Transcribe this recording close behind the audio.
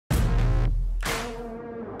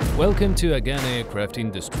Welcome to AGAN aircraft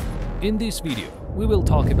industry. In this video, we will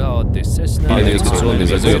talk about the Cessna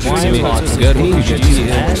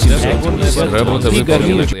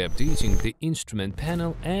updating the instrument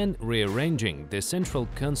panel and rearranging the central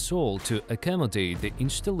console to accommodate the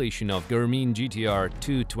installation of Garmin GTR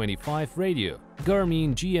 225 radio,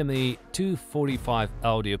 Garmin GMA 245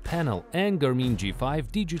 audio panel and Garmin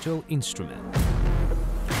G5 digital instrument.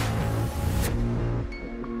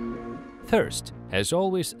 First, as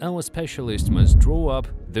always, our specialist must draw up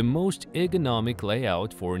the most ergonomic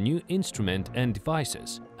layout for new instrument and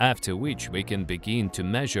devices, after which we can begin to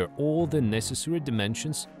measure all the necessary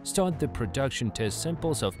dimensions, start the production test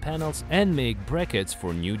samples of panels and make brackets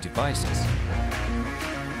for new devices.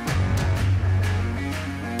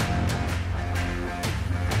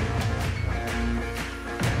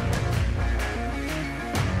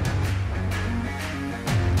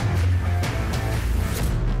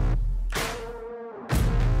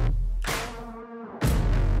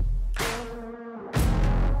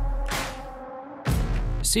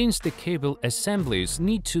 Since the cable assemblies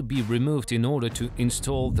need to be removed in order to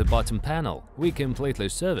install the bottom panel, we completely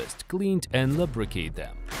serviced, cleaned and lubricate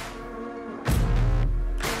them.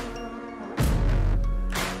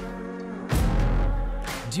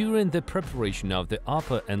 During the preparation of the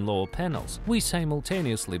upper and lower panels, we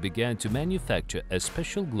simultaneously began to manufacture a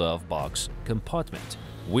special glove box compartment.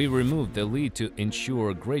 We removed the lid to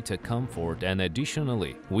ensure greater comfort, and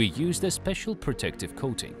additionally, we used a special protective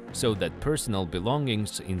coating so that personal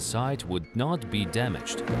belongings inside would not be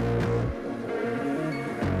damaged.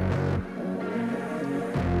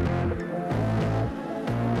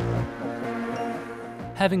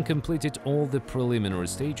 Having completed all the preliminary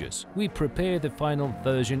stages, we prepare the final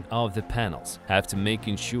version of the panels. After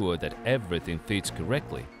making sure that everything fits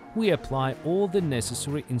correctly, we apply all the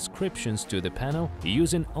necessary inscriptions to the panel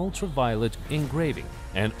using ultraviolet engraving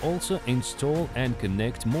and also install and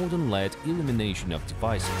connect modern LED illumination of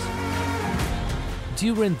devices.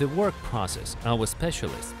 During the work process, our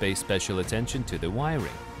specialists pay special attention to the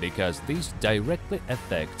wiring because this directly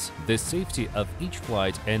affects the safety of each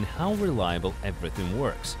flight and how reliable everything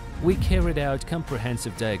works. We carried out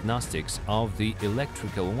comprehensive diagnostics of the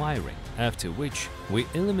electrical wiring, after which we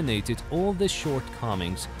eliminated all the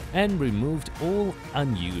shortcomings and removed all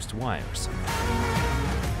unused wires.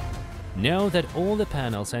 Now that all the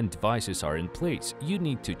panels and devices are in place, you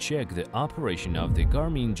need to check the operation of the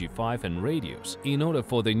Garmin G5 and radios. In order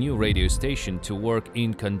for the new radio station to work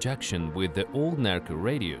in conjunction with the old Narco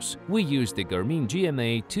radios, we use the Garmin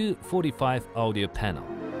GMA 245 audio panel.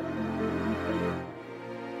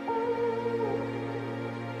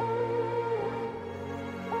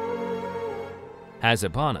 As a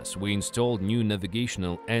bonus, we installed new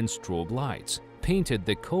navigational and strobe lights, painted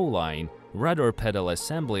the co-line, rudder pedal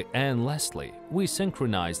assembly, and lastly, we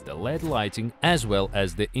synchronized the LED lighting as well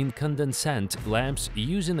as the incandescent lamps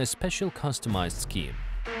using a special customized scheme.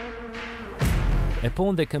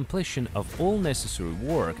 Upon the completion of all necessary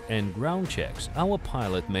work and ground checks, our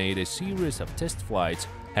pilot made a series of test flights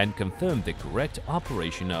and confirmed the correct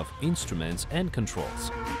operation of instruments and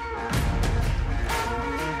controls.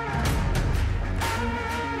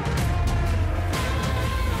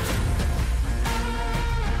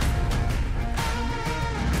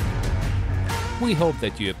 We hope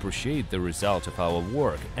that you appreciate the result of our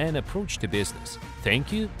work and approach to business.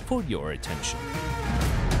 Thank you for your attention.